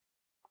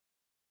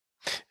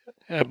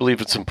I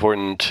believe it's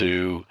important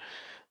to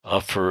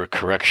offer a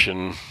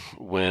correction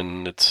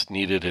when it's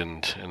needed,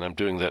 and I'm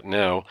doing that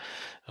now.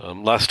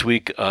 Last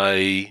week,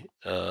 I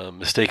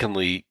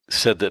mistakenly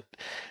said that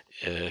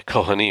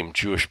Kohanim,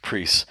 Jewish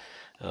priests,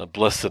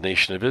 bless the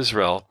nation of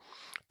Israel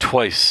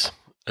twice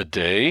a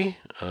day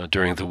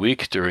during the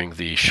week, during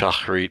the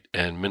Shacharit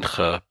and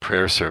Mincha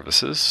prayer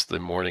services, the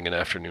morning and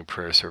afternoon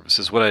prayer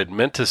services. What I had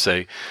meant to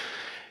say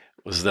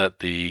was that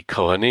the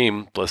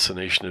Kohanim bless the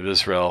nation of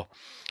Israel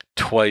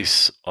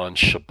twice on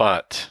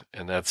Shabbat,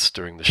 and that's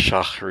during the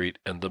Shacharit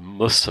and the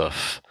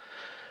Musaf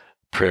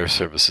prayer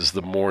services,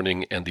 the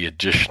morning and the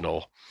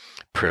additional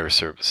prayer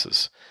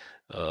services.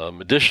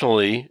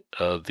 Additionally,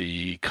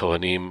 the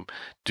Kohanim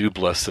do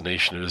bless the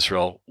nation of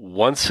Israel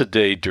once a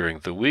day during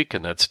the week,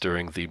 and that's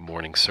during the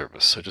morning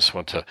service. So I just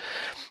want to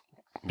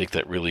make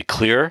that really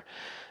clear.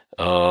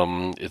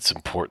 It's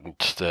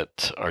important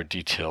that our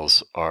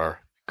details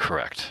are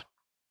correct.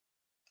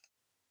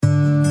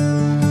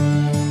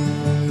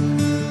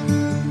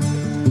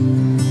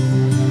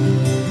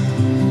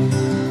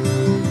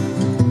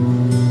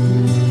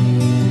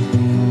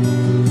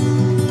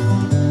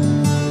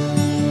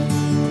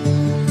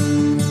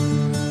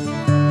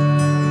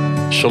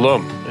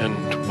 Shalom,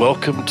 and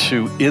welcome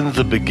to In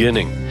the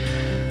Beginning.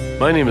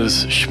 My name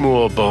is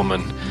Shmuel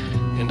Bowman,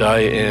 and I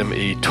am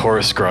a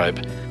Torah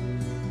scribe.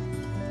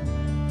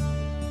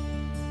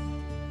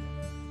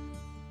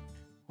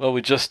 Well,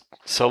 we just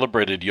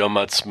celebrated Yom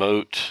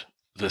Ha'atzmaut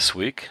this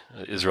week,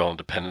 Israel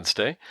Independence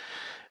Day.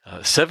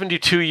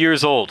 72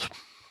 years old,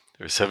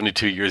 or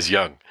 72 years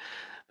young,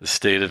 the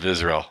state of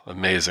Israel.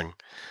 Amazing.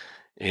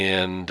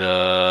 And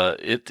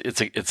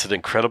it's an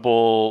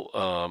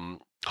incredible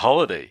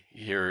holiday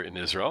here in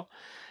Israel.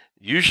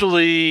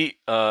 Usually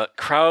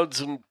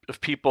crowds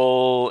of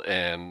people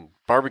and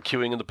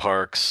barbecuing in the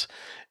parks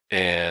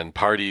and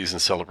parties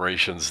and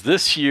celebrations.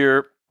 This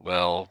year,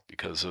 well,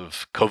 because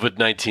of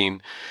COVID-19,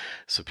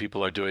 so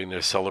people are doing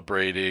their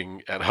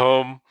celebrating at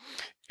home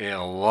and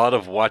a lot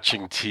of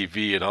watching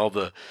TV and all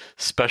the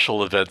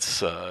special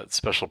events,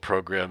 special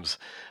programs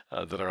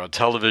that are on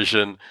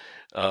television.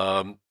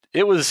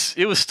 It was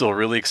still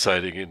really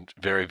exciting and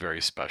very,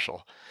 very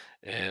special.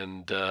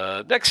 And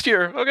next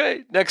year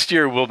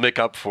we'll make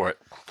up for it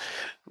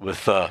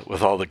with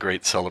all the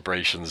great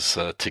celebrations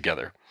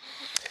together.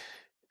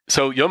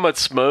 So Yom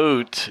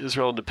Ha'atzmaut,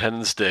 Israel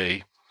Independence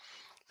Day.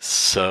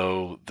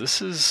 So this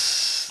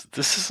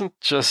isn't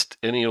just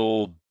any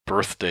old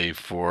birthday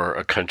for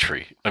a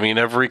country. I mean,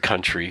 every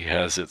country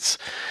has its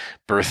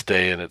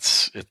birthday, and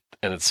it's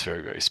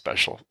very, very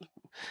special.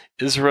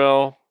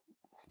 Israel,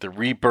 the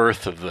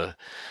rebirth of the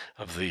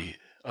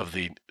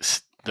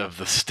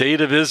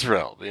state of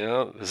Israel.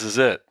 This is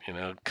it.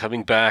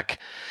 Coming back,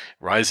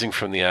 rising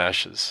from the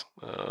ashes.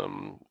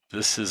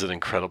 This is an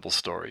incredible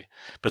story.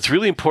 But it's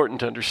really important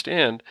to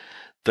understand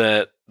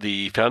that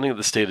the founding of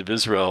the state of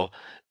Israel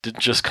didn't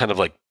just kind of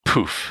like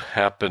poof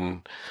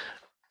happen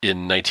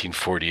in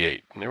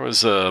 1948. And there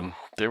was a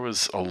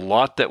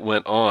lot that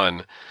went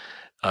on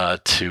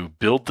to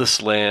build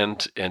this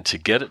land and to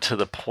get it to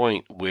the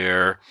point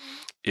where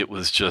it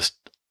was just,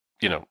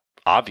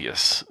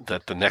 obvious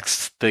that the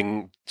next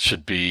thing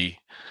should be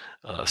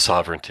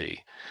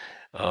sovereignty.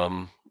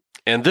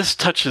 And this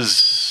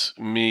touches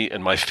me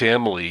and my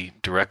family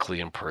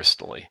directly and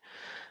personally.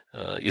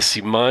 You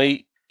see,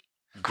 my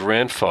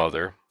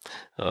grandfather,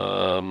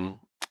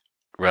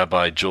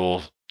 Rabbi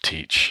Joel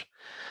Teach,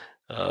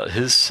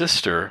 his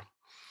sister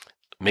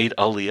made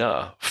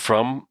Aliyah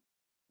from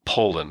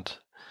Poland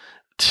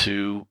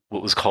to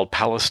what was called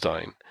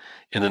Palestine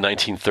in the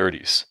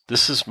 1930s.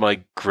 This is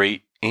my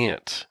great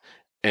aunt.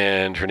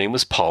 And her name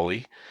was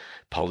Polly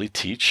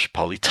Teach,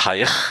 Polly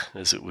Tayach,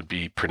 as it would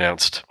be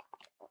pronounced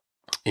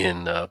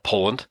in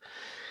Poland.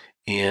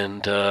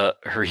 And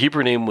her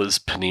Hebrew name was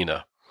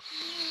Penina.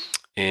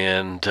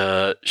 And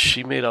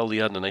she made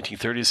Aliyah in the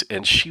 1930s,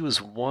 and she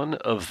was one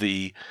of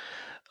the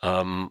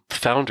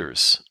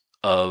founders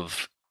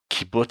of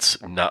Kibbutz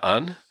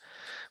Na'an,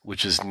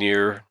 which is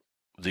near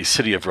the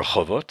city of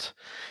Rehovot.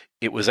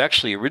 It was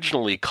actually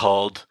originally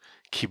called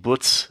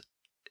Kibbutz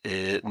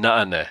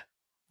Na'aneh.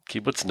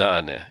 Kibbutz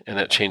Na'aneh, and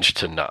that changed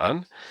to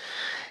Na'an.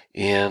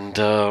 And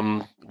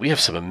we have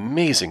some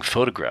amazing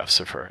photographs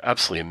of her,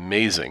 absolutely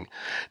amazing.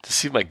 To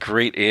see my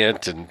great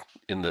aunt in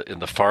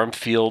the farm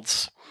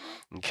fields,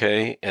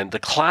 okay, and the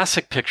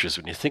classic pictures.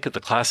 When you think of the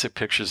classic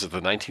pictures of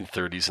the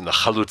 1930s and the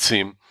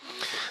Chalutzim,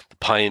 the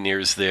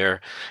pioneers there,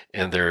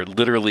 and they're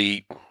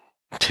literally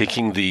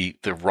taking the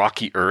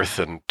rocky earth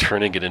and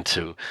turning it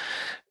into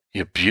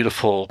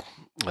beautiful,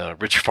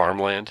 rich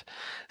farmland.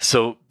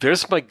 So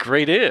there's my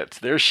great aunt.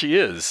 There she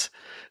is.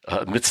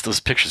 Amidst those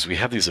pictures, we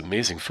have these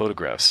amazing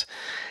photographs.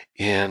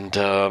 And,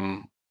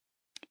 I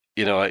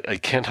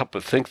can't help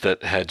but think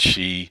that had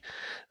she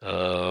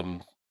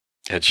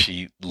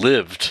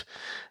lived,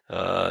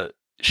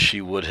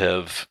 she would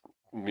have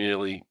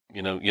really,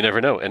 you never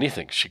know,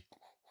 anything.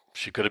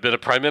 She could have been a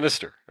prime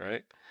minister,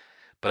 right?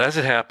 But as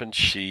it happened,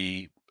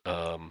 she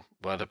wound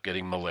up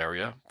getting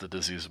malaria, the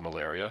disease of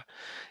malaria.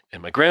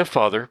 And my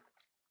grandfather,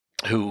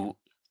 who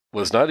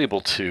was not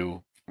able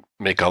to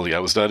make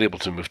Aliyah, was not able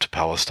to move to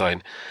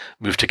Palestine,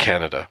 moved to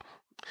Canada.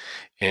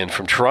 And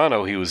from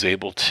Toronto, he was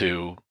able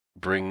to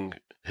bring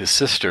his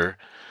sister,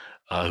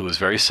 who was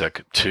very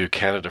sick, to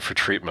Canada for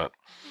treatment.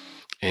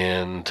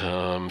 And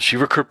she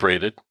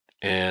recuperated.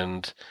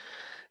 And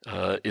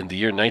in the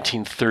year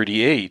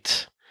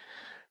 1938,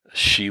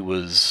 she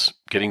was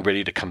getting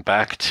ready to come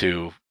back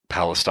to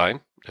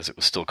Palestine, as it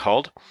was still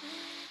called,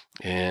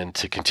 and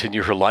to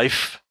continue her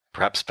life,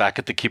 perhaps back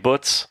at the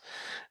kibbutz.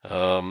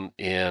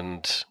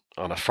 And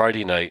on a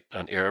Friday night,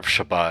 on Erev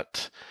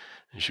Shabbat,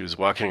 she was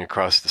walking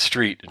across the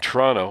street in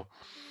Toronto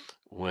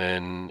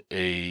when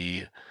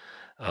a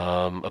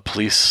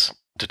police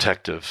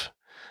detective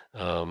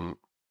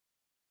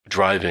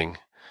driving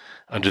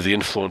under the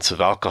influence of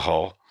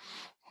alcohol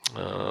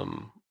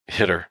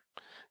hit her,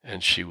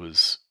 and she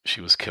was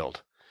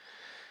killed.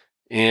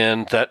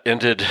 And that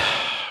ended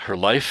her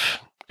life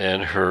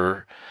and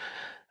her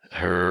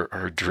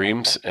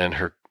dreams and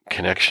her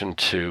connection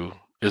to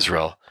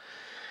Israel.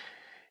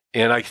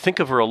 And I think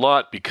of her a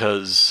lot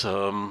because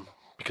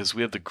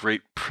we have the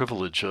great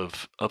privilege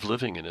of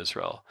living in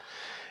Israel.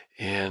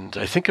 And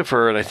I think of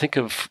her, and I think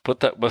of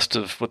what that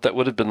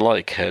would have been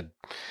like had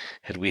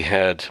we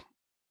had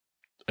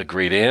a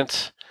great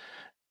aunt.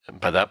 And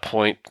by that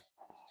point,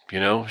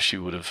 she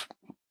would have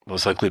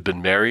most likely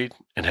been married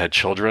and had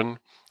children,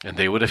 and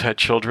they would have had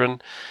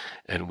children,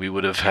 and we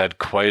would have had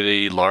quite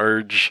a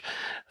large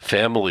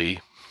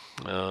family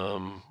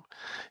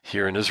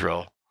here in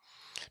Israel.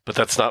 But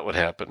that's not what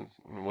happened.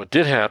 What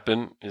did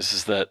happen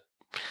is that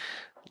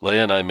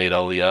Leah and I made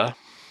Aliyah,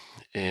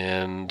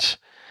 and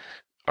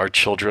our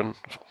children,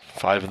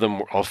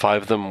 all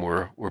five of them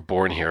were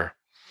born here.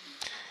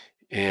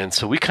 And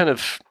so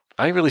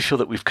I really feel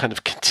that we've kind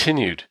of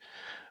continued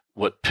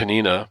what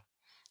Penina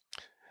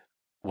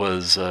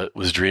was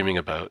dreaming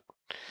about.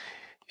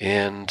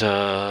 And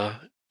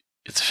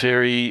it's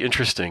very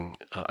interesting.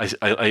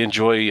 I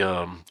enjoy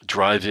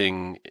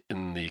driving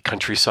in the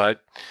countryside.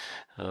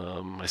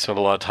 I spend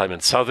a lot of time in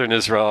southern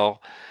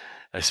Israel.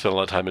 I spend a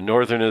lot of time in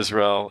northern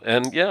Israel.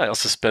 And I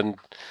also spend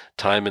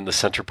time in the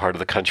center part of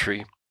the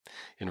country,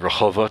 in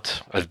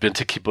Rehovot. I've been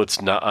to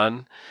Kibbutz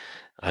Na'an.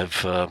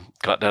 I've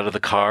gotten out of the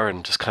car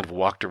and just kind of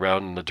walked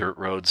around in the dirt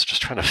roads,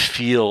 just trying to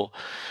feel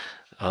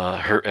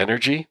her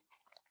energy.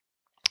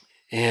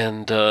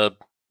 And I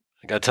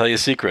got to tell you a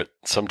secret.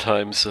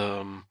 Sometimes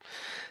when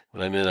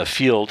I'm in a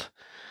field,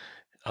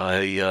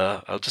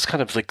 I'll just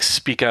kind of like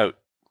speak out,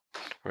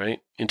 right,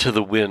 into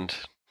the wind.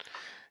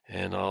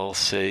 And I'll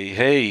say,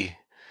 hey,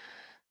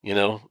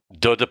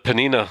 Doda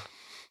Penina.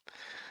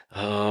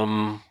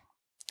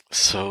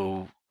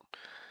 So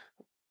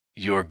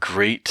your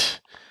great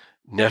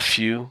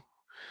nephew,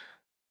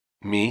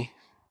 me,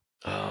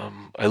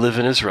 I live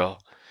in Israel,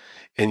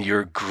 and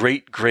your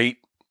great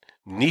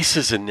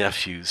nieces and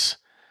nephews,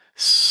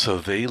 so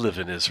they live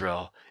in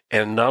Israel.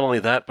 And not only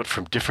that, but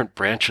from different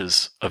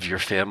branches of your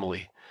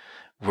family.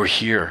 We're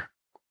here.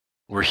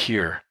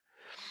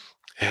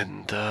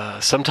 And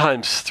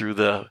sometimes through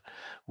the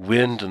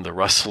wind and the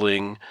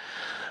rustling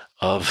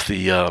of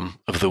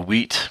the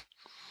wheat,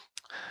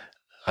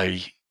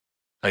 I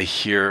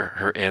hear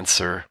her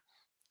answer,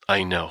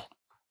 I know.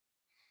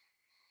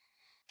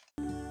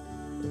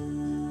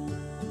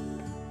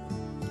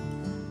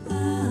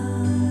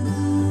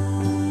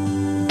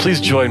 Please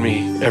join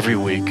me every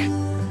week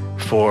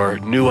for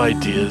new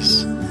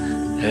ideas,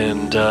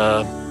 and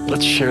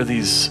let's share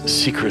these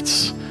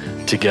secrets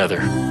together.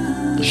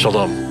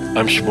 Shalom,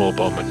 I'm Shmuel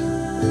Bowman.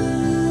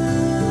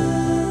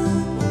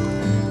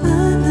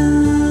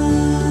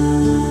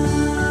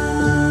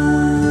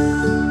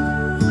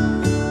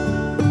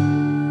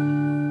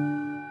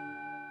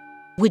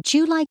 Would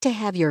you like to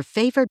have your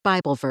favorite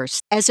Bible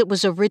verse as it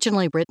was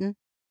originally written?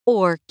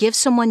 Or give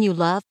someone you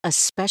love a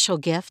special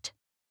gift?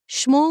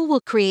 Shmuel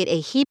will create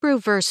a Hebrew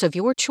verse of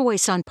your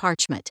choice on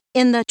parchment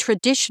in the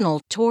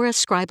traditional Torah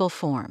scribal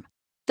form.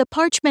 The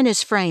parchment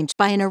is framed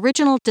by an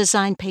original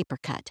design paper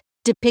cut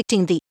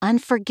depicting the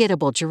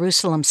unforgettable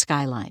Jerusalem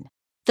skyline.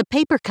 The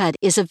paper cut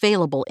is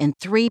available in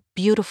 3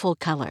 beautiful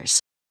colors: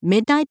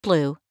 midnight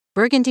blue,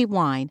 burgundy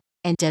wine,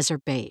 and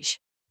desert beige.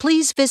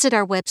 Please visit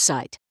our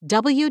website,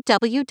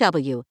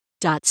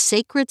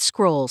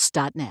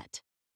 www.sacredscrolls.net.